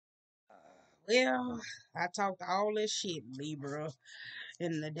Well, I talked all this shit, Libra,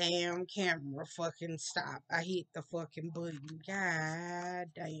 and the damn camera fucking stopped. I hit the fucking button. God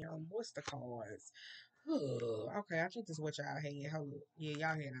damn, what's the cards? Okay, I think this is what y'all had. Hold up. Yeah,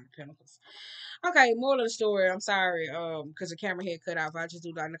 y'all had out of Pentacles. Okay, moral of the story. I'm sorry, because the camera had cut off. I just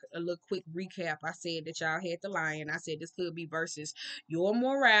do like a little quick recap. I said that y'all had the lion. I said this could be versus your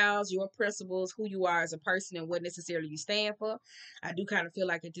morals, your principles, who you are as a person, and what necessarily you stand for. I do kind of feel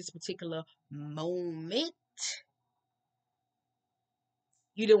like at this particular moment,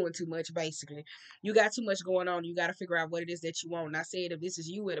 you're doing too much, basically. You got too much going on. You got to figure out what it is that you want. And I said, if this is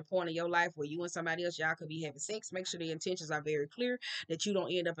you at a point in your life where you and somebody else, y'all could be having sex, make sure the intentions are very clear, that you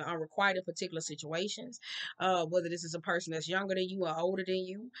don't end up in unrequited particular situations. Whether this is a person that's younger than you or older than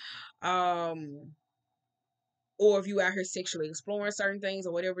you. Or if you out here sexually exploring certain things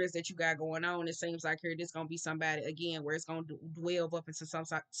or whatever it is that you got going on, it seems like here this gonna be somebody again where it's gonna delve up into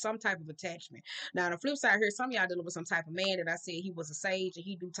some type of attachment. Now on the flip side here, some of y'all dealing with some type of man that I said he was a sage and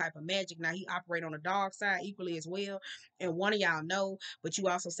he do type of magic. Now he operate on the dark side equally as well, and one of y'all know, but you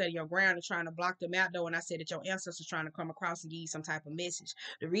also set your ground and trying to block them out though. And I said that your ancestors trying to come across and give you some type of message.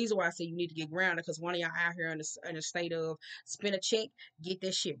 The reason why I say you need to get grounded because one of y'all out here in a state of spend a check, get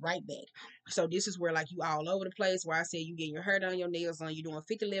that shit right back. So this is where like you all over the place where I said you getting your hair done, your nails on, you doing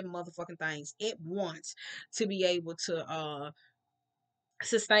 50 motherfucking things at once to be able to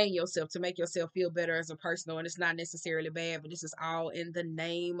sustain yourself, to make yourself feel better as a person. And it's not necessarily bad, but this is all in the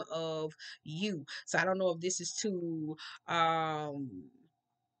name of you. So I don't know if this is too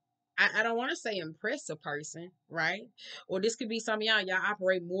I don't want to say impress a person, right? Or this could be some of y'all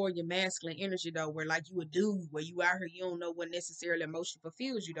operate more your masculine energy though, where like you a dude, where you out here, you don't know what necessarily emotion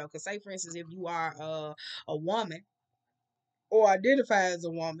fulfills you though. Cause say for instance, if you are a woman or identify as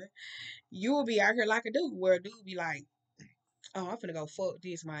a woman, you will be out here like a dude, where a dude be like, oh, I'm finna go fuck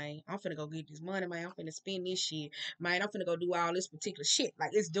this, man. I'm finna go get this money, man. I'm finna spend this shit, man. I'm finna go do all this particular shit.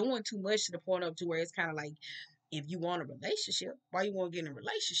 Like it's doing too much to the point up to where it's kind of like, if you want a relationship, why you want to get in a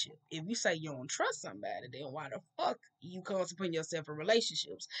relationship? If you say you don't trust somebody, then why the fuck you contemplating yourself in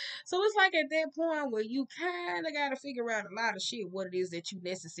relationships? So it's like at that point where you kind of got to figure out a lot of shit, what it is that you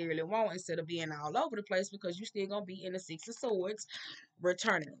necessarily want instead of being all over the place because you still going to be in the Six of Swords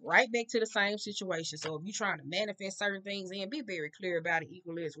returning right back to the same situation. So if you're trying to manifest certain things and be very clear about it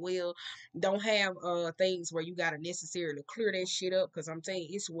equally as well, don't have things where you gotta necessarily clear that shit up because I'm telling you,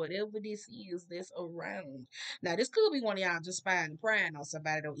 it's whatever this is that's around. Now this could be one of y'all just spying and prying on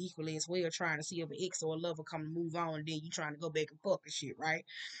somebody though equally as well, trying to see if an ex or a lover come to move on and then you trying to go back and fuck and shit, right?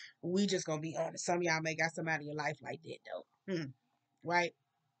 We just gonna be honest. Some of y'all may got somebody in your life like that though. Right?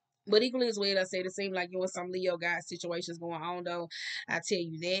 But equally as well, I said it seemed like you and some Leo guys situations going on though. I tell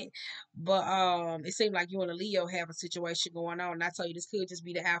you that. But it seemed like you and a Leo have a situation going on. And I told you this could just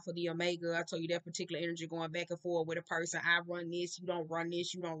be the alpha, the omega. I told you that particular energy going back and forth with a person. I run this, you don't run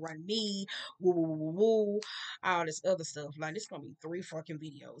this, you don't run me. Woo woo woo woo. All this other stuff. Like this gonna be 3 fucking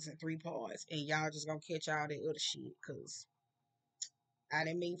videos in 3 parts. And y'all just gonna catch all that other shit. Cause I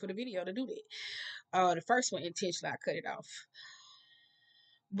didn't mean for the video to do that. The first one intentionally I cut it off.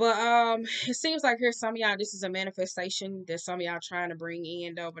 But it seems like here's some of y'all, this is a manifestation that some of y'all trying to bring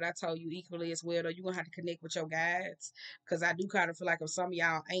in though. But I told you equally as well though, you're gonna have to connect with your guides. Cause I do kind of feel like if some of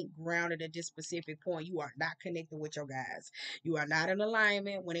y'all ain't grounded at this specific point, you are not connected with your guides. You are not in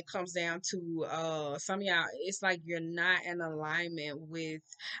alignment when it comes down to some of y'all, it's like you're not in alignment with,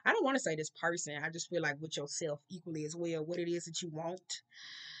 I don't want to say this person, I just feel like with yourself equally as well, what it is that you want.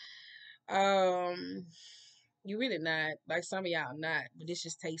 Um you really not. Like some of y'all not. But this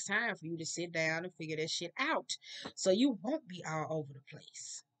just takes time for you to sit down and figure that shit out. So you won't be all over the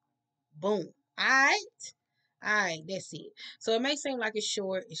place. Boom. Alright? Alright, that's it. So it may seem like it's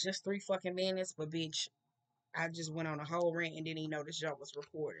short. It's just 3 fucking minutes. But bitch, I just went on a whole rant and didn't even know this job was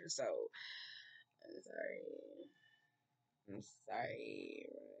recorded. So I'm sorry. I'm sorry.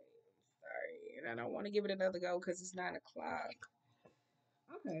 I'm sorry. And I don't want to give it another go because it's 9 o'clock.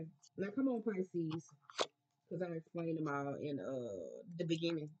 Okay. Now come on, Pisces. Because I explained them all in the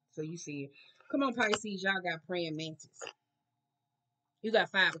beginning. So you see it. Come on, Pisces, y'all got praying mantis. You got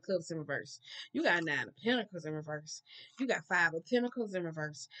 5 of cups in reverse. You got 9 of pentacles in reverse. You got 5 of pentacles in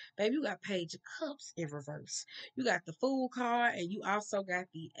reverse. Baby, you got page of cups in reverse. You got the fool card and you also got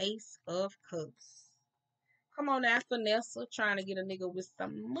the ace of cups. Come on now, Vanessa, trying to get a nigga with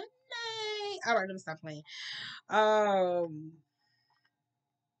some money. All right, let me stop playing. Um,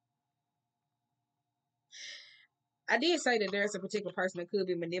 I did say that there's a particular person that could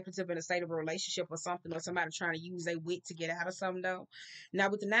be manipulative in a state of a relationship or something, or somebody trying to use their wit to get out of something, though. Now,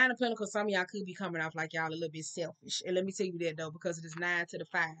 with the Nine of Pentacles, some of y'all could be coming off like y'all a little bit selfish. And let me tell you that, though, because it is 9 to the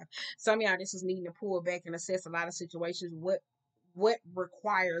 5. Some of y'all, this is needing to pull back and assess a lot of situations. What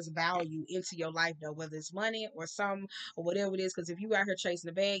requires value into your life, though, whether it's money or some or whatever it is. Because if you out here chasing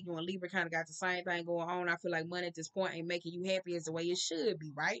the bag, you and Libra kind of got the same thing going on. I feel like money at this point ain't making you happy as the way it should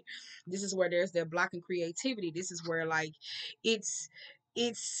be, right? This is where there's that blocking creativity. This is where like it's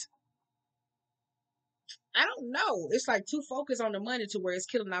I don't know. It's like too focused on the money to where it's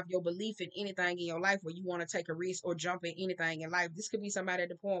killing off your belief in anything in your life where you want to take a risk or jump in anything in life. This could be somebody at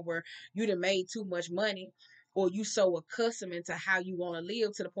the point where you done made too much money or you so accustomed to how you want to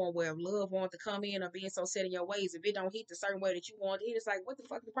live to the point where if love wants to come in or being so set in your ways, if it don't hit the certain way that you want it, it's like, what the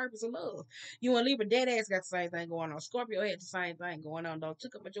fuck the purpose of love? You and Libra dead ass got the same thing going on. Scorpio had the same thing going on, though.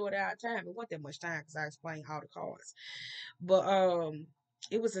 Took a majority of our time. It wasn't that much time because I explained all the cards. But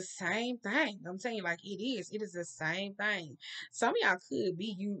it was the same thing. I'm saying like it is the same thing. Some of y'all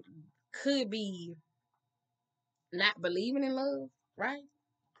could be not believing in love, right?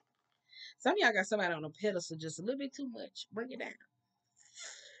 Some of y'all got somebody on a pedestal just a little bit too much. Bring it down.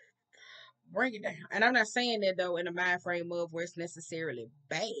 Bring it down. And I'm not saying that though in a mind frame of where it's necessarily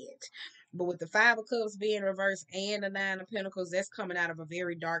bad. But with the Five of Cups being reversed and the Nine of Pentacles, that's coming out of a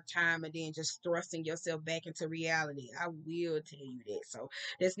very dark time and then just thrusting yourself back into reality. I will tell you that. So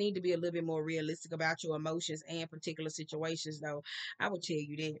this need to be a little bit more realistic about your emotions and particular situations, though. I would tell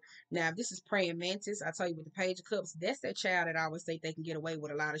you that. Now, if this is praying mantis, I tell you with the Page of Cups, that's that child that I always think they can get away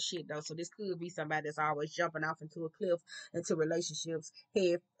with a lot of shit, though. So this could be somebody that's always jumping off into a cliff, into relationships,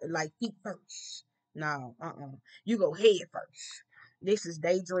 head like feet first. No, you go head first. This is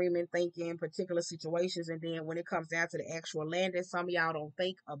daydreaming, thinking particular situations, and then when it comes down to the actual landing, some of y'all don't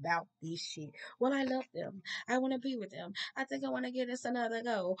think about this shit. Well, I love them. I want to be with them. I think I want to give this another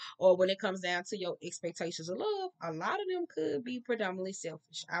go. Or when it comes down to your expectations of love, a lot of them could be predominantly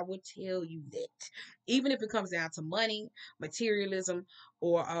selfish. I would tell you that. Even if it comes down to money, materialism,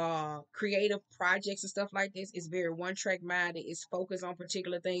 or creative projects and stuff like this, it's very one track minded. It's focused on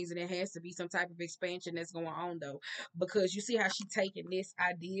particular things, and it has to be some type of expansion that's going on, though, because you see how she taking this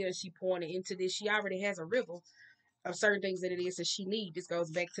idea, she pouring it into this. She already has a river of certain things that it is that she needs. This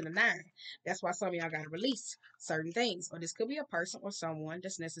goes back to the 9. That's why some of y'all got to release certain things, or this could be a person or someone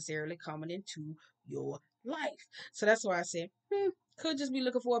that's necessarily coming into your life. So that's why I said, could just be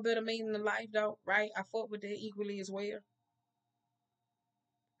looking for a better meaning in life, though, right? I fought with that equally as well.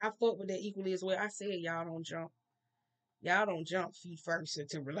 I fought with that equally as well. I said y'all don't jump. Y'all don't jump feet first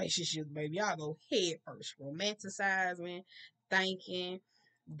into relationships, baby. Y'all go head first. Romanticizing, thinking,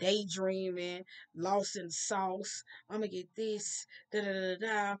 daydreaming, lost in the sauce. I'm gonna get this, da da da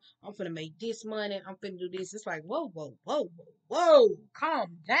da. I'm gonna make this money. I'm gonna do this. It's like, whoa, whoa, whoa, whoa, whoa.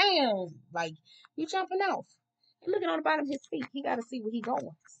 Calm down. Like, you jumping off. And looking on the bottom of his feet. He gotta see where he going,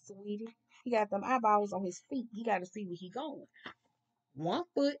 sweetie. He got them eyeballs on his feet. He gotta see where he going. One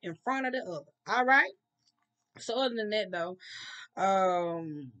foot in front of the other. All right. So other than that, though,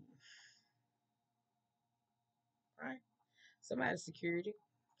 right? Somebody security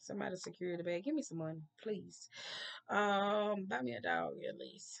bag. Give me some money, please. Buy me a dog at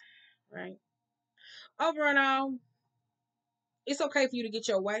least, right? Over and all, it's okay for you to get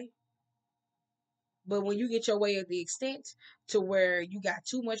your way, but when you get your way at the extent to where you got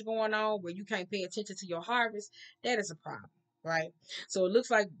too much going on, where you can't pay attention to your harvest, that is a problem. Right, so it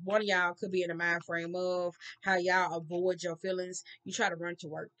looks like one of y'all could be in the mind frame of how y'all avoid your feelings. You try to run to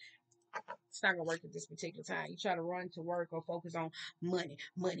work. It's not gonna work at this particular time. You try to run to work or focus on money,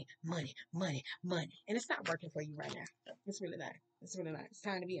 money, money, money, money, and it's not working for you right now. It's really not. It's really not. It's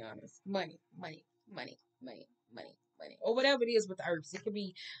time to be honest. Money, money, money, money, money, money, or whatever it is with the herbs. It could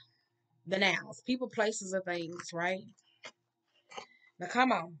be the nouns, people, places, or things. Right now,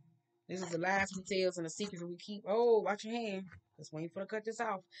 come on. This is the lies we tell and the secrets we keep. Oh, watch your hand. Just waiting for to cut this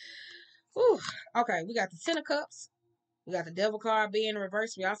off. Whew. Okay, we got the Ten of Cups. We got the Devil card being in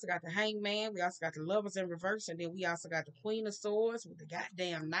reverse. We also got the Hangman. We also got the Lovers in reverse. And then we also got the Queen of Swords with the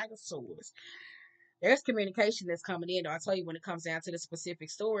goddamn Knight of Swords. There's communication that's coming in, though. I tell you when it comes down to the specific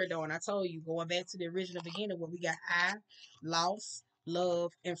story, though. And I told you, going back to the original beginning where we got loss,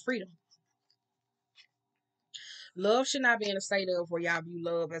 love, and freedom. Love should not be in a state of where y'all view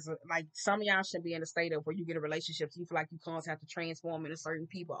love as a, like, some of y'all should be in a state of where you get a relationship, so you feel like you constantly have to transform into certain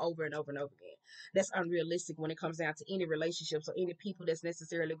people over and over and over again. That's unrealistic when it comes down to any relationships or any people that's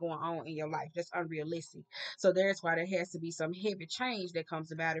necessarily going on in your life. That's unrealistic. So that's why there has to be some heavy change that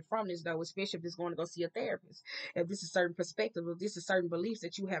comes about it from this, though, especially if it's going to go see a therapist. If this is certain perspective, if this is certain beliefs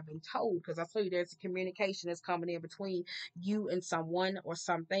that you have been told, because I tell you there's a communication that's coming in between you and someone or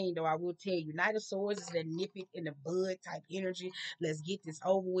something, though I will tell you, Knight of Swords is that nip it in the bud type energy. Let's get this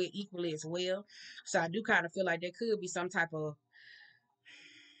over with equally as well. So I do kind of feel like there could be some type of,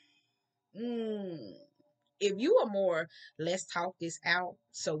 mm, if you are more, let's talk this out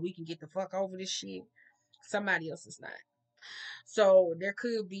so we can get the fuck over this shit, somebody else is not. So there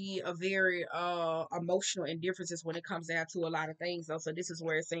could be a very emotional indifferences when it comes down to a lot of things though. So this is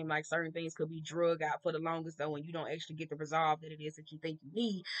where it seems like certain things could be drug out for the longest though, and you don't actually get the resolve that it is that you think you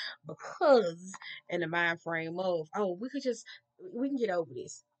need, because in the mind frame of, oh, we can get over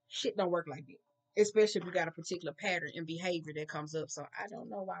this. Shit don't work like that. Especially if you got a particular pattern and behavior that comes up. So I don't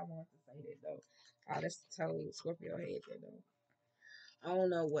know why I want to say that though. Oh, that's totally Scorpio head that though. I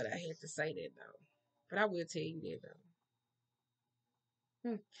don't know what I had to say that though. But I will tell you that though.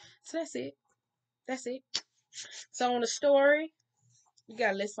 So that's it. That's it. So on the story, you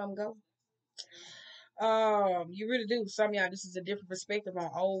gotta let something go. You really do. Some of y'all, this is a different perspective on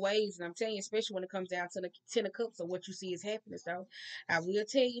old ways, and I'm telling you, especially when it comes down to the Ten of Cups, or what you see as happiness. Though, I will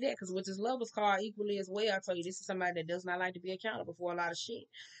tell you that, because with this Lovers card equally as well, I tell you, this is somebody that does not like to be accountable for a lot of shit.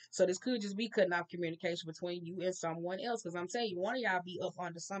 So this could just be cutting off communication between you and someone else. Because I'm telling you, one of y'all be up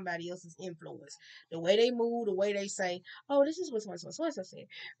under somebody else's influence. The way they move, the way they say, "Oh, this is what so said.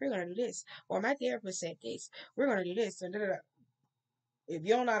 We're gonna do this," or "My therapist said this. We're gonna do this," and da da da. If you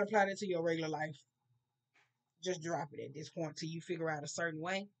don't know how to apply that to your regular life, just drop it at this point till you figure out a certain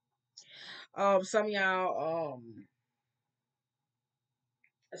way. Some of y'all,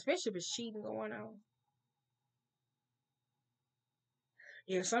 especially if it's cheating going on,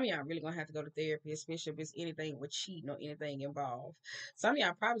 yeah, some of y'all really gonna have to go to therapy, especially if it's anything with cheating or anything involved. Some of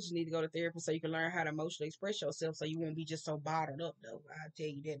y'all probably just need to go to therapy so you can learn how to emotionally express yourself, so you won't be just so bottled up. Though I tell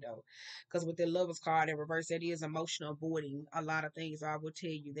you that though, because with the Lovers card in reverse, that is emotional avoiding a lot of things. I will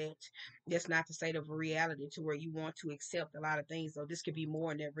tell you that that's not the state of reality to where you want to accept a lot of things. So this could be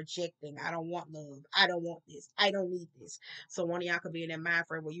more than rejecting. I don't want love. I don't want this. I don't need this. So one of y'all could be in that mind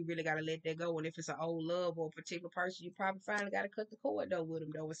frame where you really gotta let that go. And if it's an old love or a particular person, you probably finally gotta cut the cord though with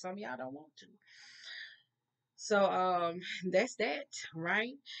them though. And some of y'all don't want to. So that's that,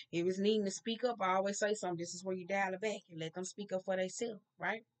 right? If it's needing to speak up, I always say something. This is where you dial it back and let them speak up for themselves,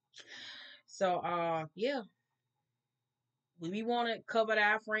 right? So yeah. We be want to cover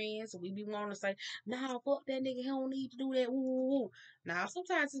our friends. We be want to say, "Nah, fuck that nigga. He don't need to do that." Ooh. Now,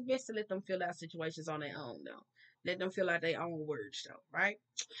 sometimes it's best to let them fill out situations on their own, though. Let them fill out their own words, though, right?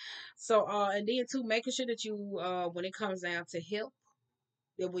 So, and then too, making sure that you, when it comes down to help,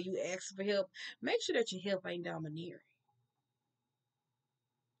 that when you ask for help, make sure that your help ain't domineering.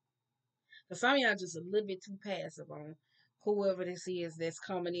 Cause some of y'all just a little bit too passive on whoever this is that's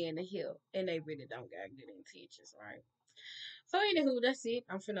coming in to help, and they really don't got good intentions, right? So anywho, that's it.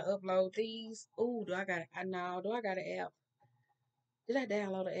 I'm finna upload these. Ooh, do I got? I know. Do I got an app? Did I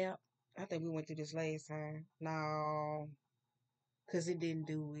download the app? I think we went through this last time. No, cause it didn't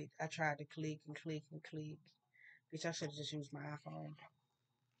do it. I tried to click and click and click. Bitch, I should have just used my iPhone.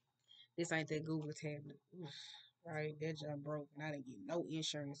 This ain't that Google tablet. Oof, right, that junk broke, and I didn't get no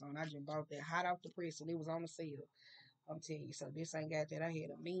insurance on. I just bought that hot off the press, and it was on the sale. I'm telling you, so this ain't got that. I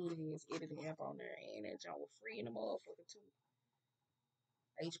had a mean ass editing app on there, and that junk was free in the motherfucker too.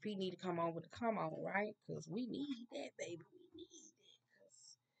 HP need to come on with the come on, right? Because we need that, baby. We need that.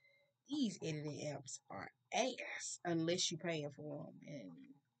 Because these editing apps are ass unless you paying for them. And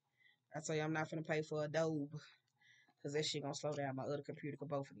I tell you, I'm not gonna pay for Adobe because that shit gonna slow down my other computer. Cause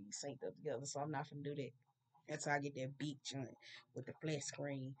both of these synced up together, so I'm not gonna do that until I get that big joint with the flat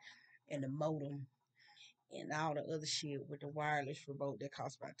screen and the modem and all the other shit with the wireless remote that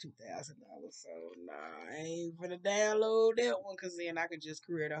costs about $2,000. So nah, I ain't gonna download that one, cause then I could just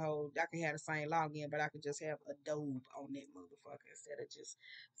create a whole. I could have the same login, but I could just have Adobe on that motherfucker instead of just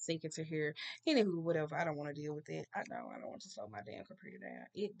syncing to here. Anywho, whatever. I don't want to deal with that. I know I don't want to slow my damn computer down.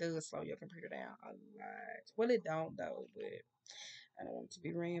 It does slow your computer down a lot. Well, it don't though, but I don't want it to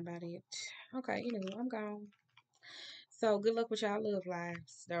be ran by that. Okay, anyway, I'm gone. So good luck with y'all love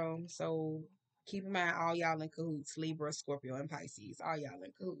lives, though. So keep in mind, all y'all in cahoots: Libra, Scorpio, and Pisces. All y'all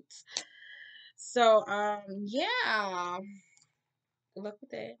in cahoots. So yeah, good luck with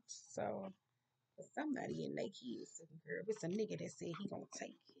that. So somebody in their kids taking care of. It's a nigga that said he gonna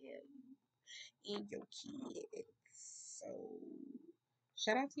take care of you and your kid. So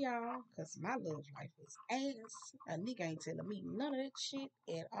shout out to y'all, cause my love life is ass. A nigga ain't telling me none of that shit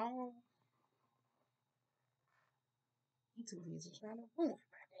at all. He too busy trying to ruin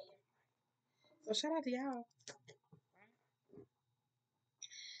my damn. So shout out to y'all.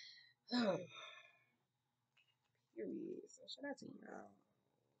 Oh, period. So shout out to y'all.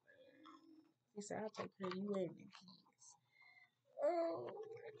 He said I'll take care of you and the kids. Oh,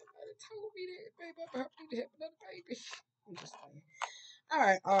 nobody told me that, baby. I'm about to have another baby. I'm just saying. All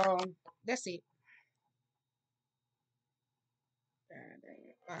right, that's it. God damn.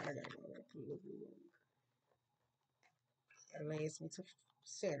 All right, I gotta go back to the That lasts me to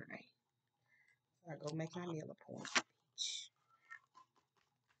Saturday. So I go make my nail appointment.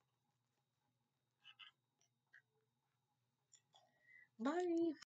 Bye.